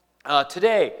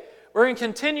Today, we're going to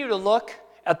continue to look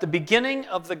at the beginning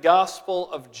of the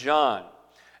Gospel of John.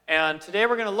 And today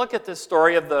we're going to look at this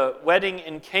story of the wedding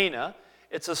in Cana.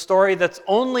 It's a story that's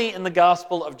only in the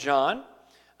Gospel of John,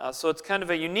 so it's kind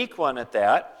of a unique one at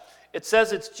that. It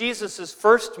says it's Jesus'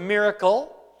 first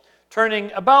miracle,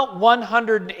 turning about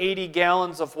 180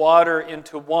 gallons of water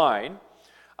into wine,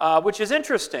 which is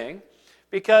interesting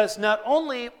because not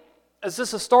only is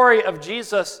this a story of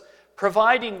Jesus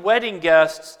providing wedding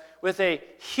guests with a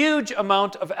huge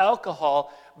amount of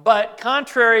alcohol, but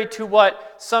contrary to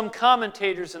what some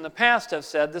commentators in the past have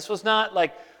said, this was not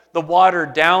like the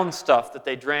watered-down stuff that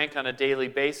they drank on a daily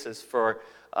basis to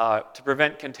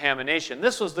prevent contamination.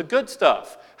 This was the good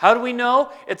stuff. How do we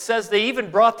know? It says they even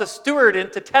brought the steward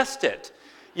in to test it.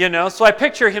 So I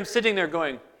picture him sitting there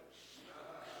going,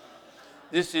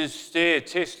 "This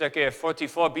tastes like a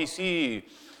 44 BC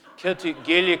Celtic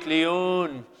Gaelic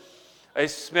Leon. I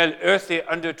smell earthy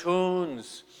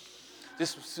undertones.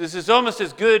 This is almost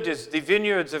as good as the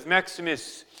vineyards of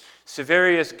Maximus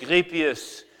Severius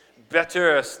Graepius,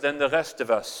 better than the rest of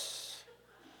us,"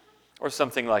 or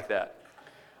something like that.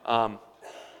 But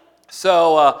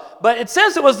it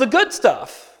says it was the good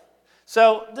stuff.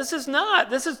 So this is not.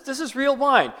 This is real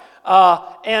wine.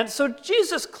 And so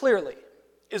Jesus clearly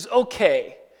is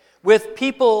okay with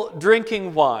people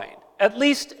drinking wine, at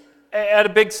least at a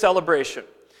big celebration.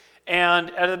 And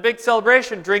at a big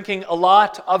celebration, drinking a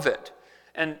lot of it.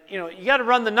 And, you got to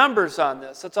run the numbers on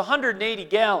this. It's 180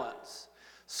 gallons.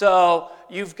 So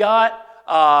you've got,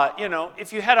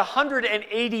 if you had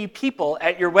 180 people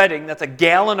at your wedding, that's a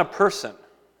gallon a person.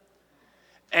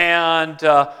 And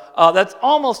that's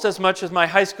almost as much as my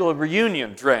high school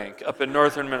reunion drank up in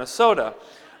northern Minnesota.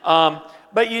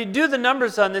 But you do the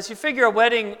numbers on this, you figure a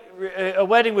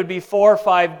wedding would be 4 or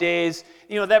 5 days.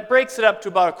 That breaks it up to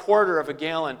about a quarter of a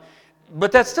gallon.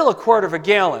 But that's still a quarter of a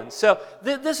gallon. So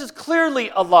this is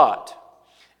clearly a lot.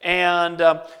 And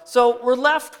so we're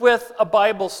left with a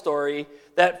Bible story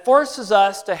that forces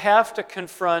us to have to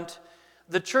confront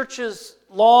the church's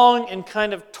long and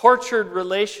kind of tortured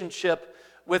relationship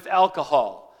with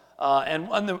alcohol. And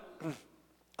one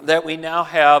that we now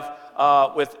have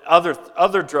with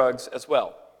other drugs as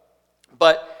well.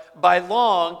 But by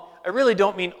long, I really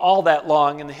don't mean all that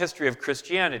long in the history of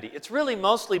Christianity. It's really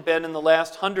mostly been in the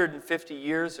last 150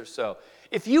 years or so.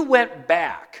 If you went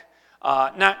back,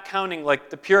 not counting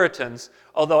like the Puritans,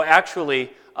 although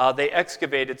actually they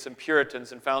excavated some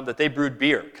Puritans and found that they brewed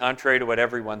beer, contrary to what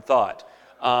everyone thought.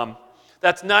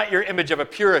 That's not your image of a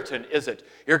Puritan, is it?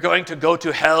 You're going to go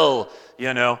to hell,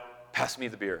 pass me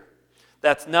the beer.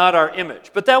 That's not our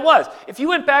image. But that was. If you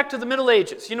went back to the Middle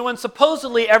Ages, when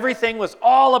supposedly everything was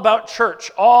all about church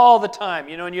all the time,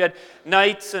 and you had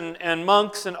knights and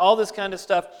monks and all this kind of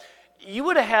stuff, you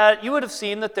would have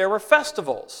seen that there were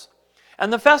festivals.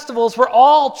 And the festivals were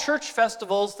all church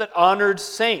festivals that honored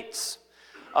saints.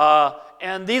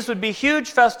 And these would be huge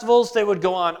festivals. They would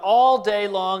go on all day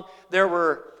long. There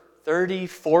were 30,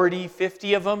 40,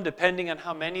 50 of them, depending on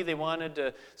how many they wanted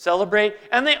to celebrate.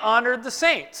 And they honored the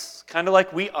saints, kind of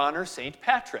like we honor St.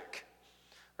 Patrick,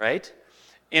 right?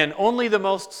 In only the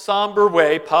most somber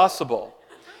way possible.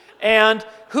 And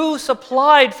who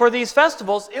supplied for these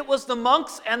festivals? It was the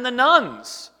monks and the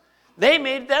nuns.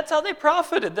 That's how they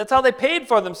profited. That's how they paid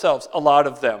for themselves, a lot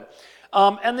of them.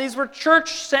 And these were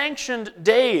church-sanctioned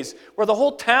days where the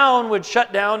whole town would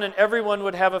shut down and everyone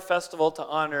would have a festival to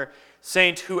honor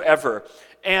Saint whoever.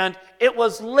 And it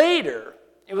was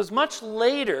much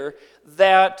later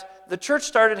that the church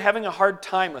started having a hard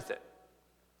time with it.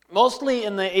 Mostly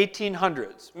in the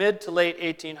 1800s, mid to late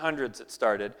 1800s it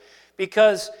started,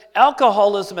 because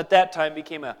alcoholism at that time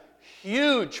became a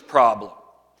huge problem.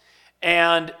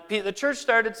 And the church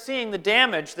started seeing the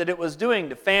damage that it was doing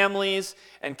to families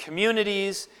and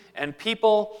communities and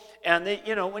people. And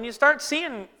when you start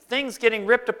seeing things getting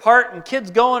ripped apart and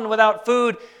kids going without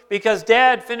food because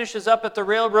dad finishes up at the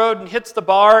railroad and hits the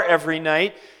bar every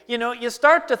night, you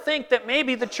start to think that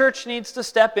maybe the church needs to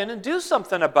step in and do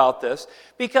something about this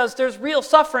because there's real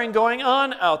suffering going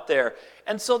on out there.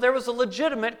 And so there was a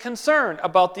legitimate concern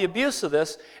about the abuse of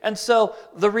this. And so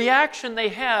the reaction they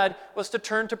had was to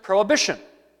turn to prohibition.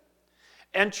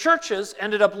 And churches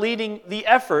ended up leading the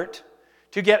effort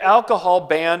to get alcohol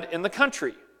banned in the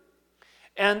country.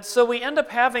 And so we end up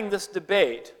having this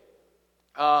debate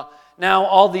now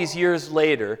all these years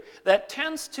later that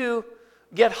tends to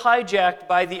get hijacked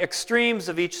by the extremes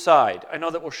of each side. I know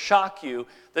that will shock you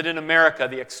that in America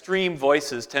the extreme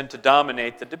voices tend to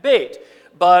dominate the debate.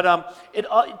 But it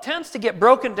tends to get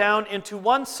broken down into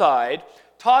one side,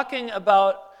 talking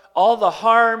about all the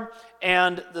harm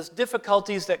and the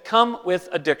difficulties that come with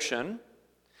addiction.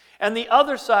 and the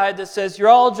other side that says you're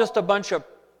all just a bunch of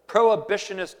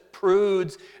prohibitionist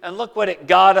prudes, and look what it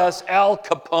got us, Al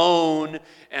Capone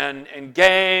and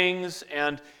gangs,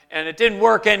 and it didn't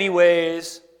work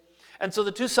anyways. And so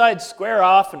the two sides square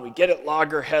off, and we get at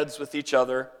loggerheads with each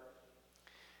other.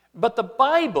 But the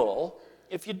Bible,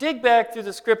 if you dig back through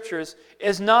the scriptures,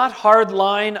 is not hard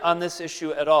line on this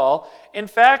issue at all. In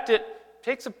fact, it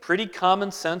takes a pretty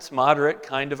common sense, moderate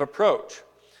kind of approach.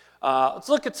 Let's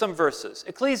look at some verses.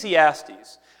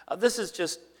 Ecclesiastes. This is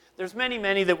just, there's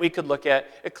many that we could look at.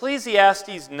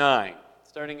 Ecclesiastes 9,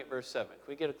 starting at verse 7. Can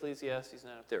we get Ecclesiastes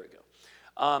 9? There we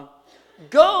go.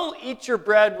 Go eat your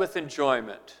bread with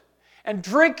enjoyment, and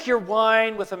drink your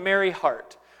wine with a merry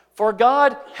heart. For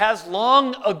God has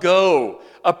long ago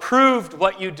approved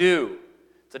what you do.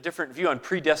 It's a different view on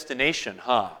predestination,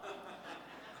 huh?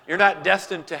 You're not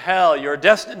destined to hell. You're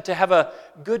destined to have a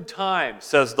good time,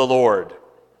 says the Lord.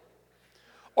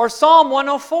 Or Psalm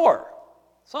 104.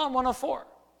 Psalm 104.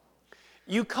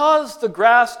 You cause the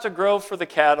grass to grow for the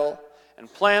cattle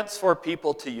and plants for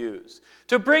people to use,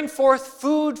 to bring forth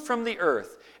food from the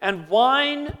earth, and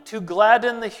wine to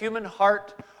gladden the human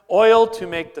heart, oil to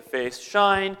make the face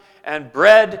shine, and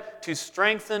bread to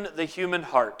strengthen the human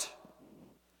heart.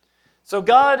 So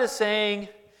God is saying,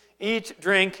 eat,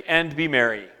 drink, and be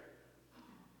merry.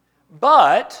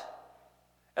 But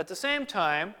at the same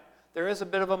time, there is a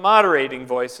bit of a moderating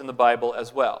voice in the Bible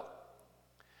as well.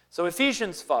 So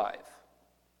Ephesians 5,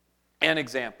 an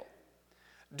example.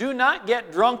 Do not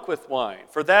get drunk with wine,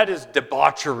 for that is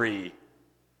debauchery,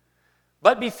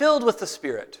 but be filled with the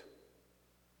Spirit.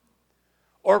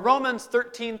 Or Romans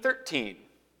 13:13.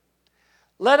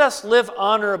 Let us live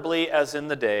honorably as in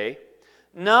the day,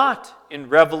 not in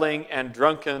reveling and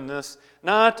drunkenness,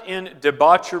 not in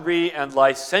debauchery and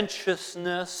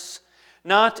licentiousness,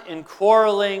 not in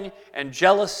quarreling and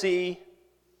jealousy.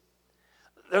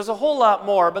 There's a whole lot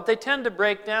more, but they tend to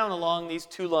break down along these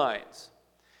two lines.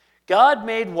 God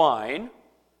made wine,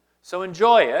 so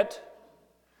enjoy it,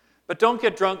 but don't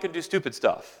get drunk and do stupid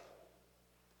stuff.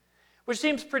 Which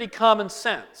seems pretty common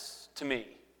sense to me.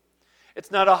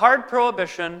 It's not a hard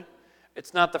prohibition.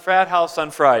 It's not the frat house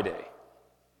on Friday.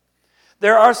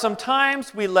 There are some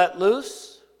times we let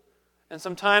loose, and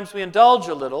sometimes we indulge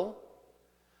a little,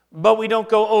 but we don't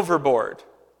go overboard.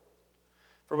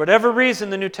 For whatever reason,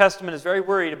 the New Testament is very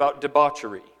worried about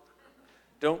debauchery.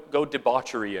 Don't go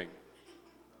debaucherying.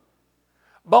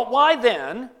 But why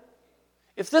then,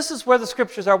 if this is where the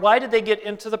scriptures are, why did they get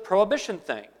into the prohibition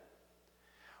thing?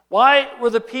 Why were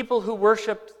the people who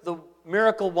worshipped the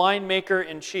miracle winemaker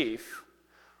in chief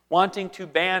wanting to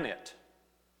ban it?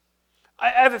 I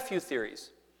have a few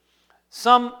theories.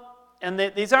 Some, and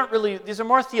these are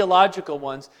more theological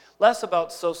ones, less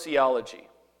about sociology.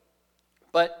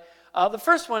 But the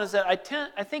first one is that I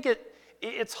think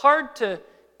it's hard to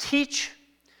teach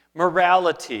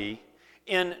morality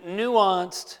in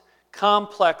nuanced,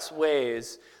 complex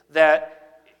ways that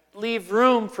leave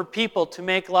room for people to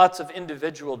make lots of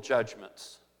individual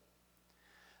judgments.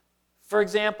 For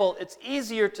example, it's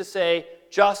easier to say,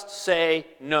 just say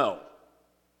no.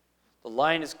 The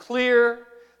line is clear,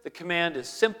 the command is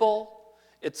simple,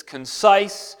 it's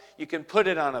concise, you can put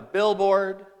it on a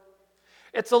billboard.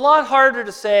 It's a lot harder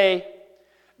to say,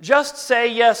 just say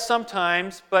yes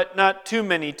sometimes, but not too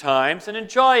many times, and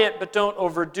enjoy it, but don't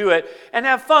overdo it, and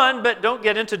have fun, but don't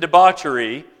get into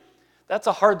debauchery. That's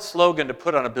a hard slogan to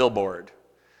put on a billboard.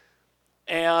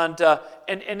 And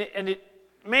it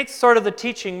makes sort of the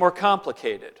teaching more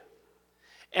complicated.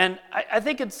 And I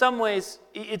think in some ways,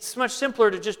 it's much simpler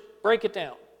to just break it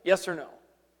down, yes or no.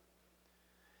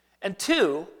 And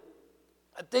two,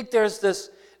 I think there's this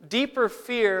deeper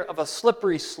fear of a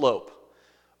slippery slope,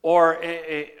 or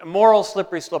a moral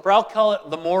slippery slope, or I'll call it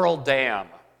the moral dam.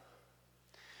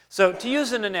 So to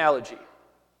use an analogy,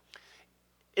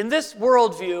 in this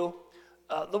worldview,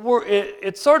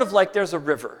 it's sort of like there's a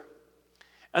river,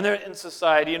 and they're in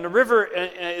society, and the river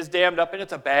is dammed up, and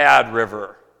it's a bad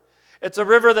river. It's a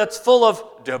river that's full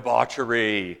of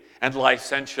debauchery and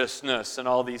licentiousness and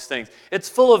all these things. It's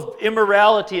full of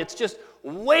immorality. It's just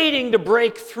waiting to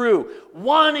break through,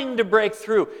 wanting to break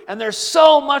through. And there's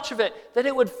so much of it that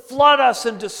it would flood us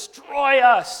and destroy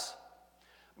us.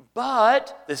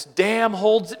 But this dam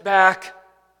holds it back.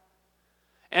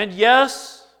 And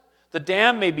yes, the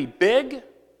dam may be big,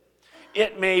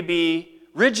 it may be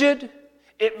rigid,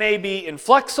 it may be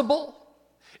inflexible,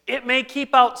 it may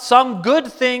keep out some good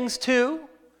things too.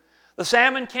 The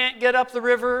salmon can't get up the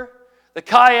river, the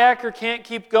kayaker can't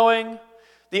keep going,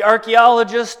 the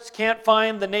archaeologists can't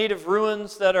find the native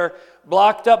ruins that are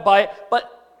blocked up by it,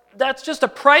 but that's just a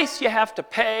price you have to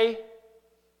pay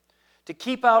to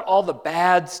keep out all the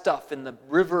bad stuff in the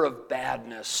river of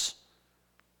badness.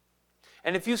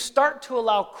 And if you start to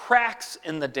allow cracks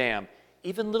in the dam,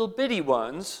 even little bitty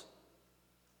ones,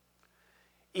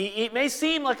 it may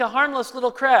seem like a harmless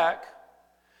little crack,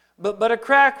 but a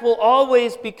crack will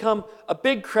always become a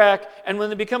big crack, and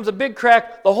when it becomes a big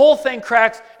crack, the whole thing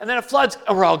cracks, and then it floods,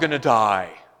 and we're all going to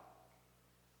die.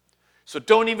 So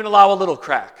don't even allow a little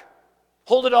crack.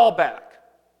 Hold it all back.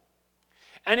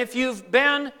 And if you've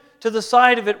been to the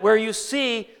side of it where you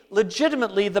see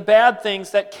legitimately the bad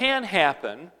things that can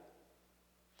happen,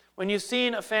 when you've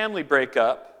seen a family break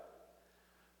up,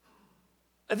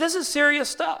 this is serious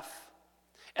stuff.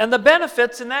 And the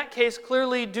benefits in that case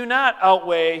clearly do not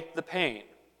outweigh the pain.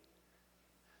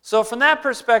 So from that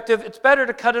perspective, it's better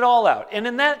to cut it all out. And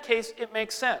in that case, it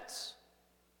makes sense.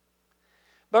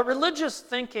 But religious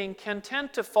thinking can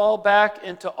tend to fall back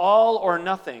into all or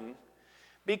nothing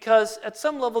because at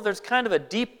some level there's kind of a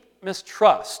deep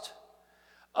mistrust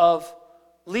of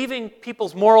leaving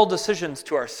people's moral decisions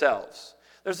to ourselves.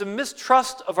 There's a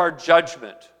mistrust of our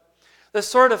judgment. This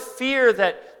sort of fear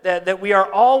that we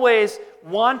are always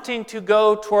wanting to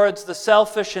go towards the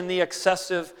selfish and the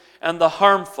excessive and the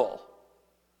harmful.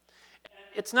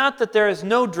 It's not that there is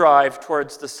no drive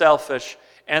towards the selfish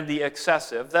and the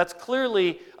excessive. That's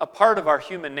clearly a part of our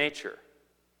human nature.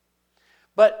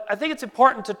 But I think it's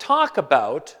important to talk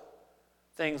about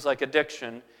things like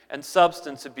addiction and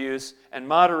substance abuse and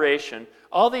moderation,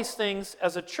 all these things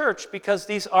as a church, because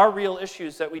these are real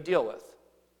issues that we deal with.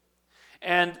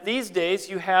 And these days,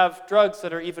 you have drugs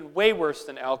that are even way worse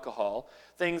than alcohol,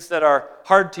 things that are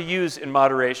hard to use in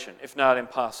moderation, if not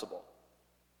impossible.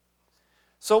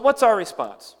 So what's our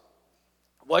response?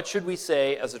 What should we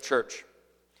say as a church?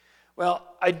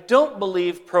 Well, I don't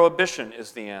believe prohibition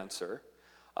is the answer.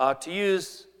 To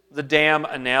use the dam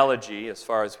analogy, as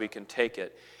far as we can take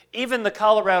it, even the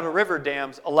Colorado River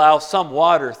dams allow some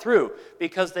water through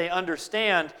because they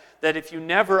understand that if you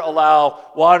never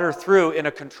allow water through in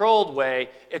a controlled way,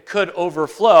 it could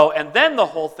overflow, and then the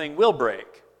whole thing will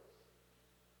break.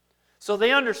 So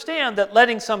they understand that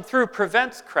letting some through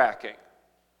prevents cracking.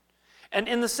 And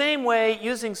in the same way,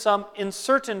 using some in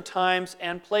certain times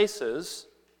and places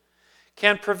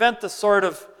can prevent the sort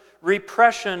of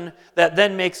repression that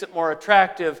then makes it more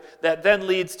attractive, that then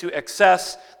leads to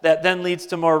excess, that then leads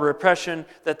to more repression,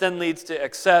 that then leads to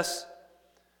excess.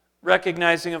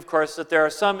 Recognizing, of course, that there are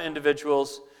some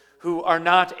individuals who are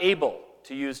not able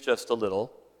to use just a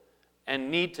little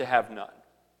and need to have none.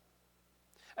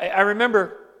 I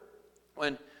remember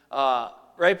when,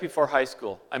 right before high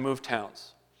school, I moved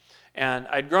towns. And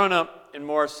I'd grown up in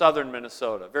more southern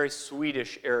Minnesota, very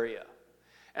Swedish area.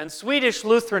 And Swedish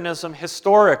Lutheranism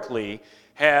historically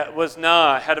had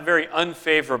a very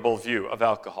unfavorable view of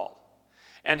alcohol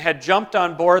and had jumped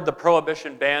on board the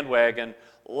prohibition bandwagon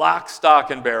lock,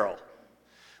 stock, and barrel.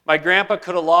 My grandpa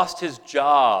could have lost his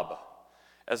job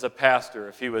as a pastor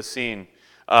if he was seen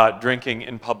drinking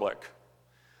in public.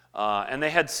 And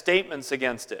they had statements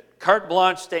against it, carte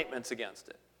blanche statements against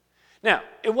it. Now,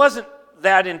 it wasn't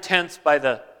that intense by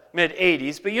the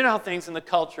mid-'80s, but you know how things in the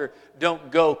culture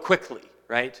don't go quickly,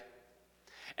 right?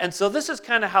 And so this is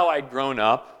kind of how I'd grown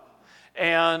up.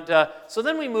 And so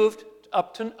then we moved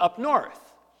up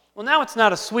north. Well, now it's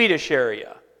not a Swedish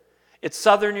area. It's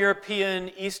Southern European,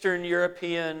 Eastern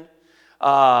European,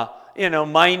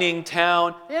 mining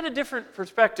town. They had a different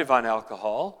perspective on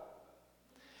alcohol.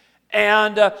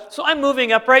 And so I'm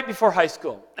moving up right before high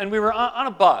school. And we were on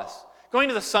a bus going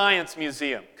to the Science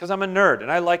Museum, because I'm a nerd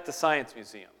and I like the Science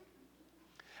Museum.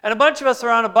 And a bunch of us are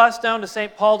on a bus down to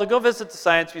St. Paul to go visit the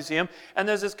Science Museum, and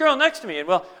there's this girl next to me, and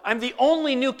well, I'm the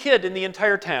only new kid in the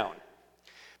entire town,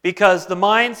 because the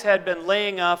mines had been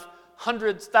laying off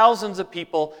hundreds, thousands of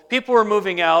people. People were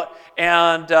moving out,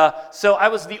 and so I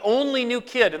was the only new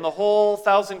kid in the whole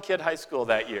 1,000-kid high school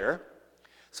that year.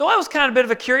 So I was kind of a bit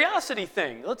of a curiosity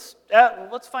thing. Let's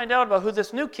find out about who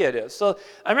this new kid is. So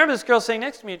I remember this girl sitting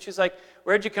next to me, and she's like,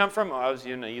 "Where'd you come from?" "Oh, I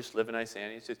used to live in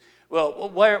Isanti." She says, "Well,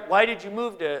 why did you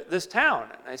move to this town?"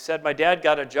 And I said, "My dad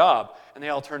got a job." And they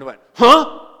all turned and went,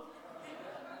 "Huh?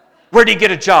 Where'd he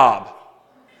get a job?"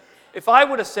 If I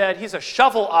would have said, "He's a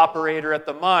shovel operator at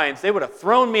the mines," they would have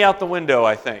thrown me out the window,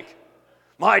 I think.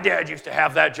 "My dad used to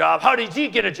have that job. How did he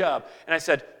get a job?" And I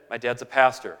said, "My dad's a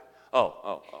pastor."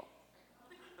 Oh.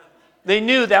 They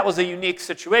knew that was a unique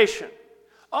situation.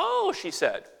 "Oh," she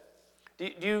said,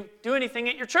 do you do anything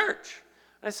at your church?"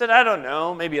 And I said, "I don't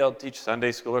know. Maybe I'll teach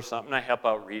Sunday school or something. I help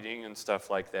out reading and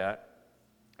stuff like that."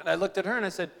 And I looked at her and I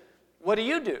said, "What do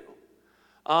you do?"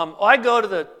 "I go to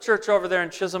the church over there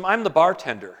in Chisholm. I'm the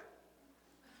bartender."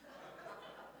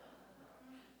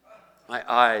 My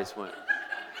eyes went.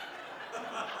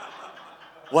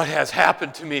 What has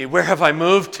happened to me? Where have I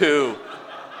moved to?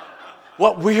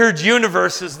 What weird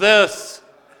universe is this?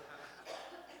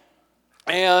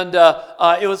 And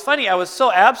it was funny. I was so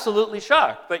absolutely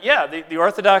shocked. But yeah, the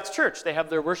Orthodox Church, they have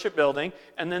their worship building,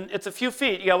 and then it's a few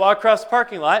feet. You got to walk across the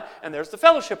parking lot, and there's the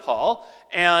fellowship hall.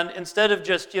 And instead of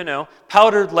just,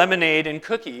 powdered lemonade and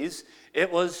cookies,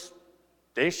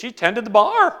 she tended the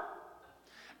bar.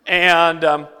 And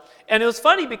it was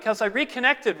funny because I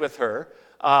reconnected with her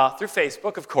through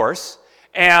Facebook, of course.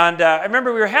 And I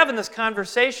remember we were having this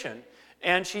conversation,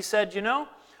 and she said, she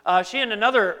and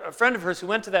a friend of hers who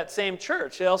went to that same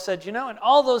church, they all said, in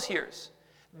all those years,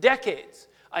 decades,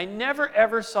 I never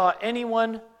ever saw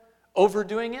anyone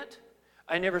overdoing it.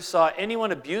 I never saw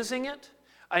anyone abusing it.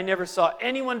 I never saw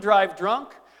anyone drive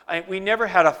drunk. We never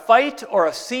had a fight or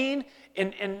a scene,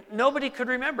 and nobody could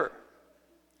remember.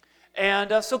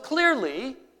 And so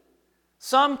clearly,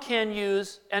 some can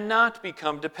use and not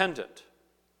become dependent.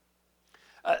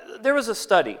 There was a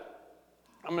study.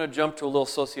 I'm going to jump to a little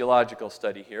sociological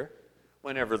study here,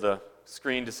 whenever the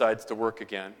screen decides to work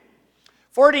again.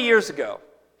 40 years ago,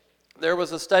 there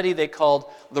was a study they called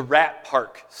the Rat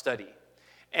Park Study.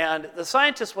 And the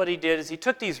scientist, what he did is he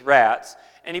took these rats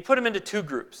and he put them into two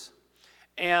groups.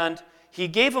 And he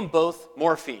gave them both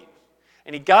morphine.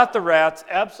 And he got the rats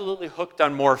absolutely hooked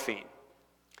on morphine.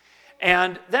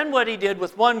 And then what he did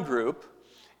with one group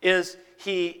is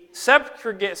he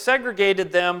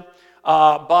segregated them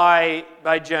by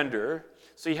gender.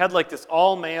 So you had like this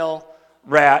all-male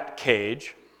rat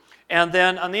cage. And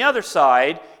then on the other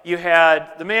side, you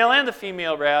had the male and the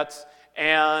female rats.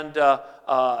 And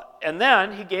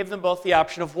then he gave them both the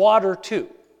option of water too.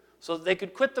 So that they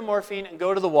could quit the morphine and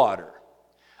go to the water.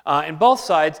 In both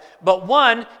sides, but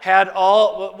one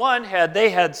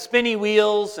had spinny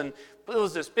wheels, and it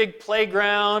was this big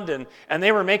playground, and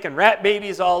they were making rat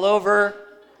babies all over.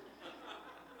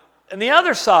 And the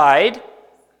other side,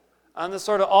 on the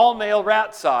sort of all-male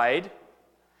rat side,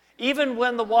 even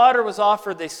when the water was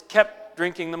offered, they kept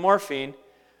drinking the morphine.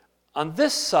 On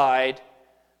this side,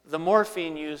 the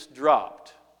morphine use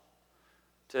dropped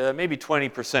to maybe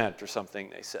 20% or something,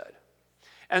 they said.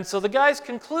 And so the guy's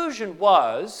conclusion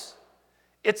was,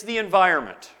 it's the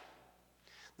environment.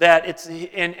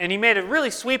 And he made a really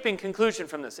sweeping conclusion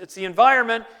from this. It's the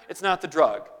environment, it's not the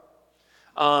drug.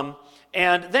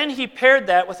 And then he paired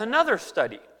that with another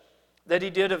study that he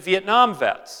did of Vietnam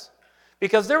vets,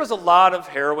 because there was a lot of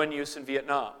heroin use in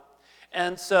Vietnam.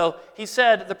 And so he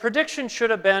said the prediction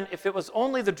should have been, if it was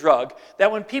only the drug, that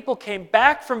when people came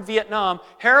back from Vietnam,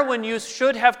 heroin use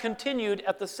should have continued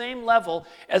at the same level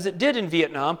as it did in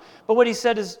Vietnam. But what he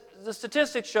said is the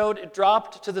statistics showed it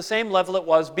dropped to the same level it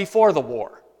was before the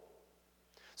war.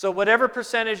 So whatever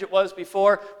percentage it was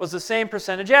before was the same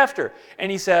percentage after. And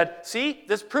he said, see,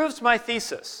 this proves my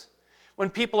thesis.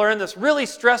 When people are in this really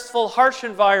stressful, harsh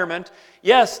environment,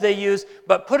 yes, they use,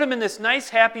 but put them in this nice,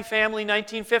 happy family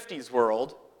 1950s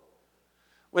world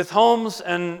with homes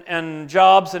and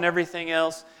jobs and everything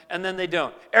else, and then they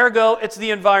don't. Ergo, it's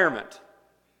the environment.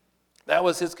 That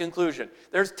was his conclusion.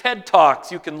 There's TED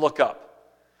Talks you can look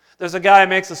up. There's a guy who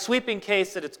makes a sweeping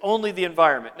case that it's only the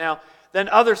environment. Now, then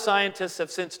other scientists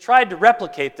have since tried to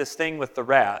replicate this thing with the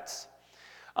rats,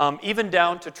 even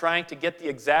down to trying to get the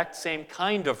exact same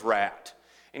kind of rat.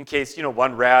 In case,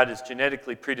 one rat is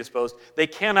genetically predisposed, they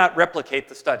cannot replicate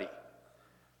the study,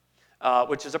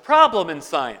 which is a problem in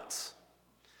science.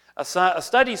 A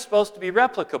study is supposed to be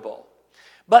replicable.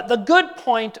 But the good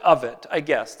point of it, I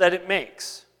guess, that it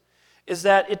makes, is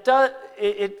that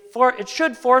it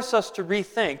should force us to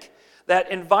rethink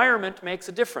that environment makes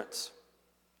a difference.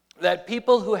 That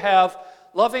people who have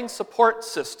loving support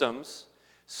systems,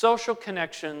 social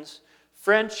connections,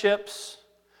 friendships,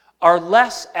 are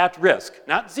less at risk,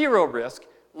 not zero risk,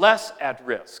 less at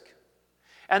risk.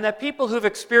 And that people who've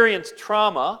experienced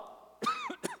trauma,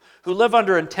 who live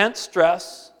under intense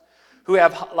stress, who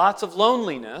have lots of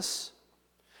loneliness,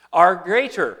 are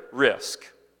greater risk.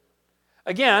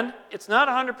 Again, it's not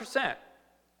 100%,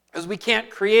 because we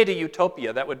can't create a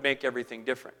utopia that would make everything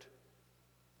different.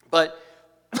 But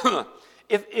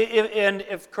and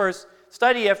of course,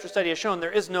 study after study has shown there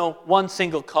is no one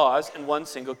single cause and one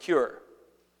single cure.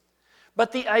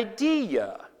 But the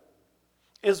idea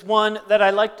is one that I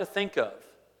like to think of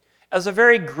as a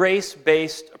very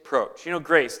grace-based approach.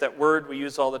 Grace, that word we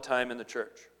use all the time in the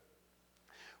church.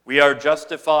 We are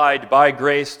justified by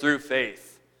grace through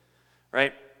faith,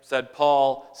 right? Said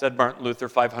Paul, said Martin Luther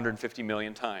 550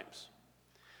 million times.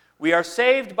 We are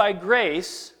saved by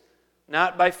grace,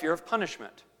 not by fear of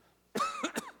punishment.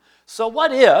 So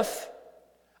what if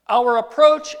our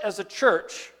approach as a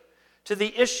church to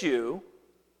the issue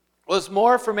was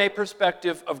more from a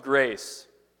perspective of grace.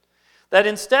 That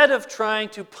instead of trying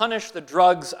to punish the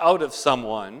drugs out of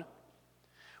someone,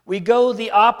 we go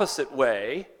the opposite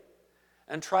way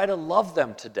and try to love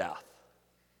them to death.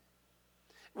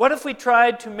 What if we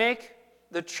tried to make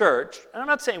the church, and I'm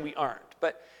not saying we aren't,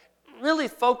 but really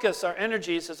focus our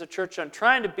energies as a church on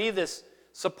trying to be this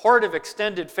supportive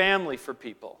extended family for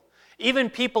people, even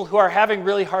people who are having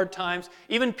really hard times,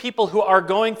 even people who are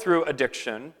going through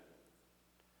addiction,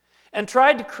 and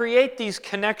tried to create these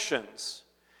connections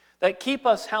that keep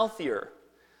us healthier,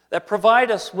 that provide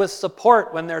us with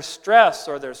support when there's stress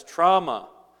or there's trauma,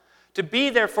 to be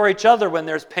there for each other when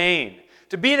there's pain,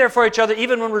 to be there for each other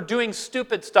even when we're doing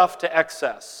stupid stuff to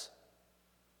excess.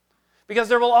 Because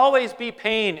there will always be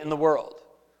pain in the world.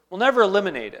 We'll never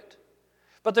eliminate it.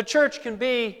 But the church can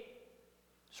be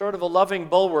sort of a loving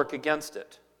bulwark against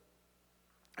it.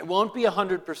 It won't be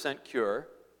 100% cure,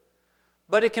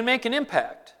 but it can make an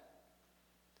impact.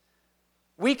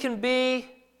 We can be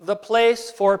the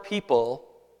place for people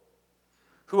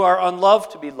who are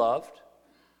unloved to be loved,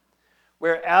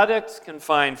 where addicts can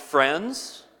find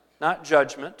friends, not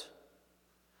judgment,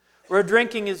 where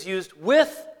drinking is used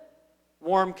with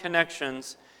warm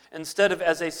connections instead of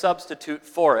as a substitute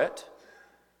for it,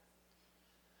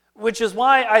 which is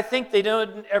why I think they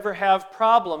don't ever have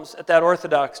problems at that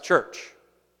Orthodox church,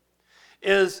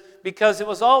 is because it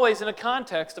was always in a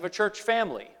context of a church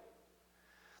family.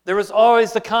 There was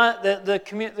always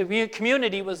the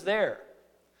community was there.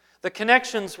 The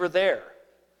connections were there.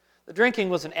 The drinking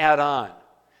was an add-on,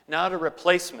 not a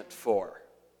replacement for.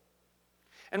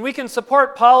 And we can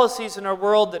support policies in our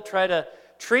world that try to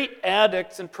treat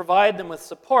addicts and provide them with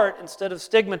support instead of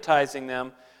stigmatizing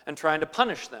them and trying to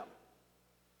punish them.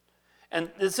 And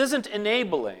this isn't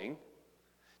enabling.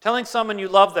 Telling someone you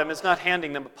love them is not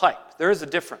handing them a pipe. There is a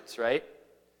difference, right?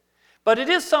 But it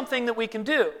is something that we can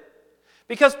do.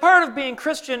 Because part of being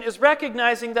Christian is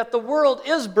recognizing that the world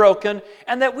is broken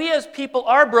and that we as people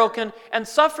are broken and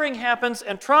suffering happens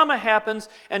and trauma happens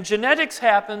and genetics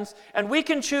happens, and we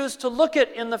can choose to look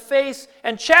it in the face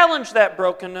and challenge that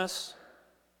brokenness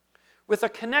with a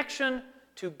connection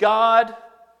to God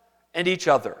and each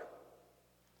other.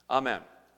 Amen.